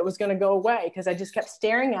afraid that it was going to go away because I just kept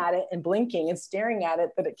staring at it and blinking and staring at it,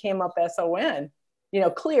 that it came up SON, you know,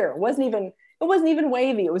 clear. It wasn't even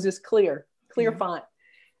wavy. It was just clear font.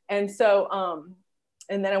 And so,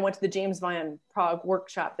 and then I went to the James Van Praagh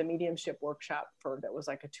workshop, the mediumship workshop that was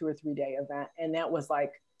like a 2 or 3 day event. And that was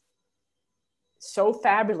like so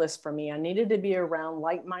fabulous for me. I needed to be around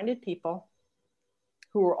like-minded people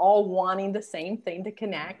who were all wanting the same thing to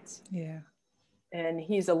connect. Yeah. And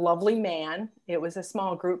he's a lovely man. It was a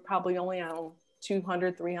small group, probably only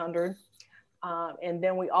 200, 300. And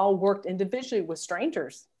then we all worked individually with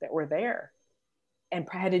strangers that were there and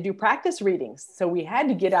had to do practice readings. So we had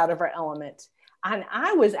to get out of our element. And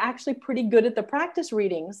I was actually pretty good at the practice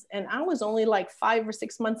readings. And I was only like 5 or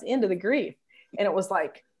 6 months into the grief. And it was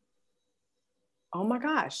like, oh my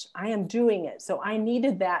gosh, I am doing it. So I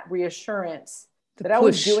needed that reassurance that I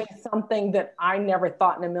was doing something that I never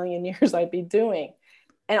thought in a million years I'd be doing.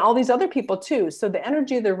 And all these other people too. So the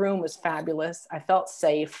energy of the room was fabulous. I felt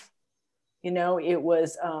safe. You know, it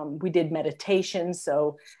was, we did meditation,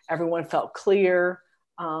 so everyone felt clear.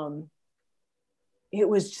 It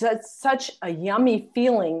was just such a yummy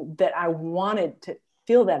feeling that I wanted to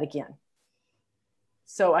feel that again.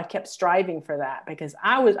 So I kept striving for that because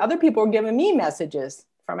other people were giving me messages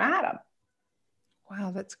from Adam.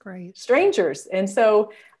 Wow, that's great. Strangers. And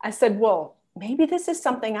so I said, well, maybe this is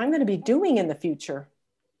something I'm going to be doing in the future.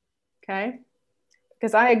 Okay.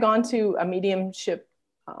 Because I had gone to a mediumship.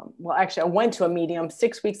 I went to a medium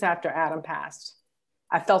 6 weeks after Adam passed.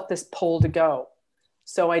 I felt this pull to go.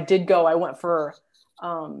 So I did go. I went for,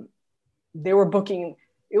 they were booking,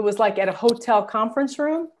 it was like at a hotel conference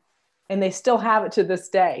room, and they still have it to this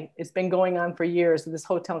day. It's been going on for years, this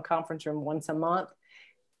hotel conference room once a month.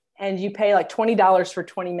 And you pay like $20 for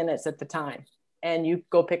 20 minutes at the time. And you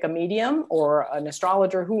go pick a medium or an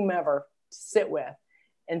astrologer, whomever to sit with.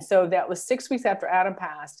 And so that was 6 weeks after Adam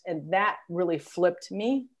passed. And that really flipped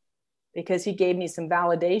me because he gave me some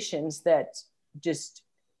validations that just,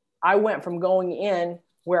 I went from going in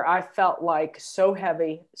where I felt like so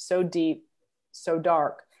heavy, so deep, so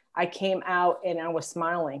dark. I came out and I was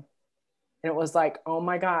smiling. And it was like, oh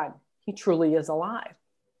my God, he truly is alive.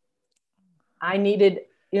 I needed,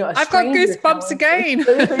 I've got goosebumps again.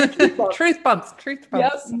 Truth bumps.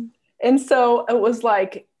 Yep. And so it was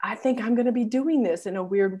like, I think I'm going to be doing this in a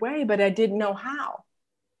weird way, but I didn't know how.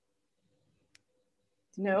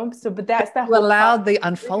 But that's that. You allowed the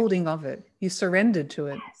unfolding of it. You surrendered to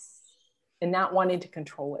it. Yes. And not wanting to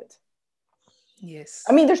control it. Yes.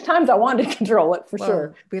 I mean, there's times I wanted to control it for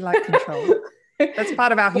sure. We like control. That's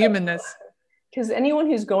part of our humanness. Because anyone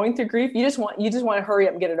who's going through grief, you just want to hurry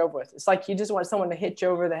up and get it over with. It's like you just want someone to hit you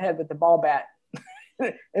over the head with the ball bat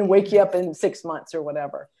and wake you up in 6 months or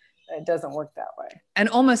whatever. It doesn't work that way. And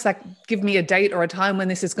almost like give me a date or a time when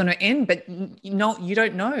this is going to end, but you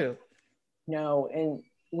don't know. No, and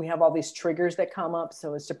we have all these triggers that come up,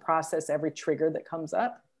 so it's to process every trigger that comes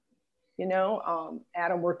up.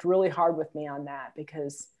 Adam worked really hard with me on that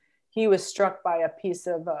because he was struck by a piece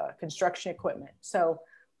of construction equipment. So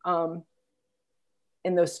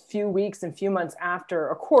in those few weeks and few months after,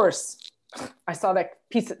 of course, I saw that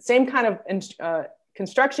piece, same kind of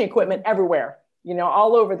construction equipment everywhere,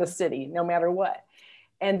 all over the city, no matter what.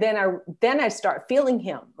 And then I start feeling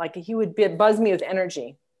him, like he would buzz me with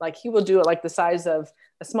energy, Like he will do it like the size of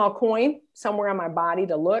a small coin somewhere on my body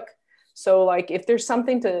to look. So like if there's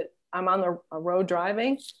something I'm on a road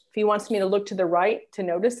driving, if he wants me to look to the right to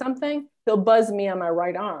notice something, he'll buzz me on my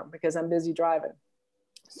right arm because I'm busy driving.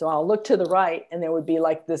 So I'll look to the right and there would be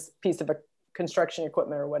like this piece of a construction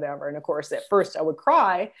equipment or whatever. And of course, at first I would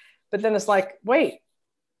cry, but then it's like, wait,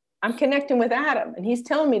 I'm connecting with Adam and he's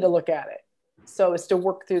telling me to look at it. So it's to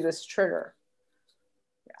work through this trigger.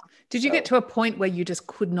 Yeah. Did you get to a point where you just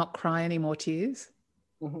could not cry any more tears?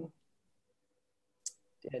 Mm-hmm.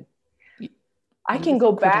 Did. I can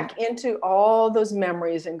go back into all those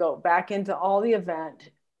memories and go back into all the event,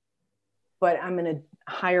 but I'm in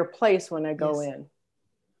a higher place when I go in.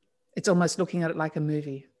 It's almost looking at it like a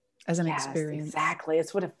movie as an experience. Exactly.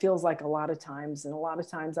 It's what it feels like a lot of times. And a lot of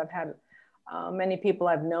times I've had many people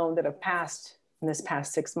I've known that have passed in this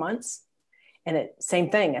past 6 months. And same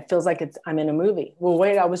thing. It feels like I'm in a movie. Well,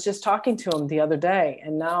 wait, I was just talking to them the other day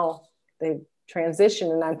and now they've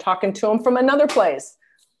transitioned and I'm talking to them from another place.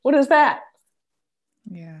 What is that?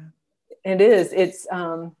 Yeah. It is. It's,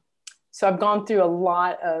 so I've gone through a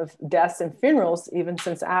lot of deaths and funerals, even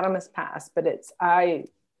since Adam has passed, but I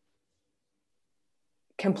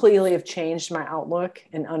completely have changed my outlook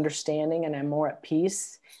and understanding, and I'm more at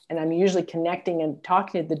peace. And I'm usually connecting and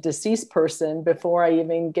talking to the deceased person before I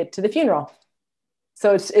even get to the funeral.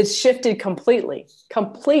 So it's shifted completely.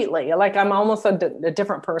 Like I'm almost a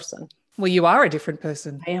different person. Well, you are a different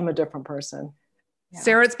person. I am a different person. Yeah.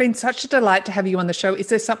 Sarah, it's been such a delight to have you on the show. Is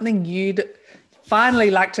there something you'd finally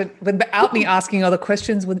like to, without me asking other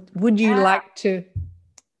questions, would you like to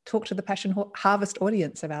talk to the Passion Harvest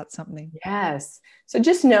audience about something? Yes. So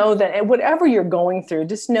just know that whatever you're going through,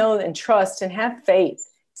 just know and trust and have faith.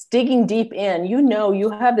 It's digging deep in. You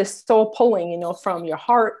have this soul pulling, from your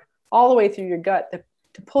heart all the way through your gut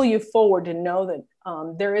to pull you forward, to know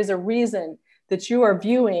that there is a reason that you are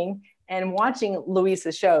viewing and watching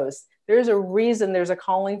Louisa's shows. There's a reason, there's a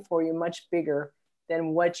calling for you much bigger than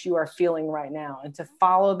what you are feeling right now. And to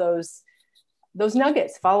follow those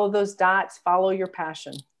nuggets, follow those dots, follow your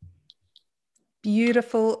passion.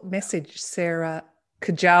 Beautiful message, Sarah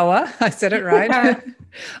Kujawa. I said it right.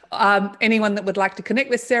 Anyone that would like to connect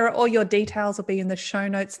with Sarah, all your details will be in the show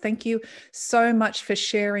notes. Thank you so much for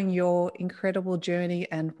sharing your incredible journey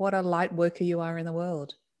and what a light worker you are in the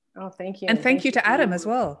world. Oh, thank you. And thank you to Adam as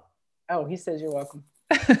well. Oh, he says you're welcome.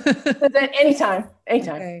 Anytime.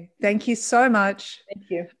 Okay. Thank you so much. Thank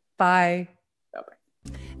you. Bye.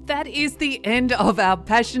 Bye-bye. That is the end of our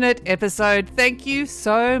passionate episode. Thank you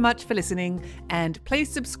so much for listening, and please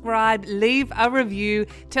subscribe, leave a review,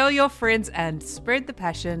 tell your friends, and spread the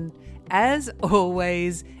passion. As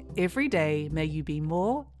always, every day may you be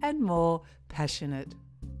more and more passionate.